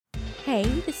Hey,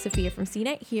 this is Sophia from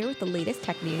CNET here with the latest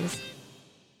tech news.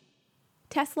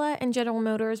 Tesla and General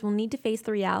Motors will need to face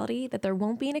the reality that there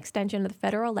won't be an extension of the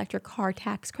federal electric car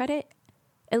tax credit,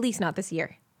 at least not this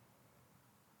year.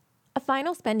 A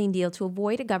final spending deal to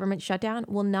avoid a government shutdown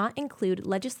will not include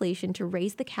legislation to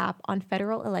raise the cap on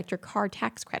federal electric car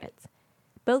tax credits.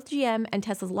 Both GM and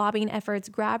Tesla's lobbying efforts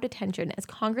grabbed attention as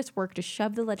Congress worked to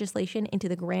shove the legislation into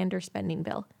the grander spending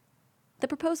bill. The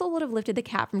proposal would have lifted the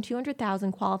cap from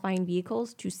 200,000 qualifying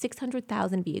vehicles to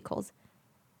 600,000 vehicles,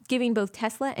 giving both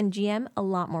Tesla and GM a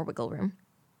lot more wiggle room.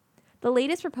 The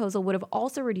latest proposal would have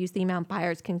also reduced the amount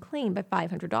buyers can claim by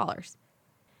 $500.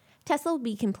 Tesla will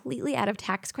be completely out of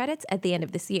tax credits at the end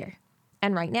of this year.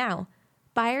 And right now,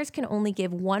 buyers can only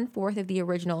give 1/4 of the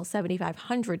original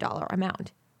 $7,500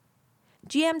 amount.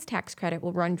 GM's tax credit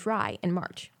will run dry in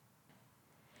March.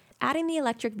 Adding the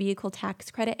electric vehicle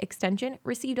tax credit extension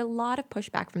received a lot of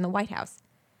pushback from the White House.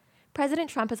 President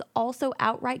Trump has also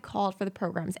outright called for the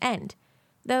program's end,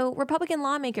 though Republican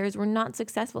lawmakers were not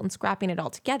successful in scrapping it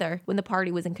altogether when the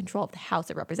party was in control of the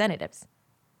House of Representatives.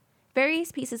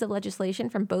 Various pieces of legislation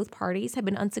from both parties have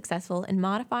been unsuccessful in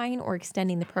modifying or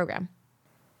extending the program.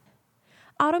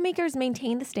 Automakers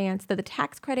maintain the stance that the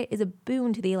tax credit is a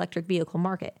boon to the electric vehicle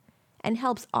market and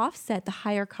helps offset the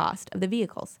higher cost of the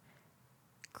vehicles.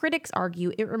 Critics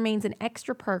argue it remains an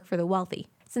extra perk for the wealthy,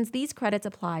 since these credits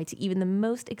apply to even the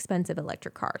most expensive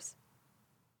electric cars.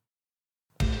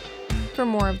 For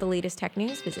more of the latest tech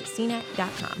news, visit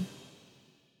cnet.com.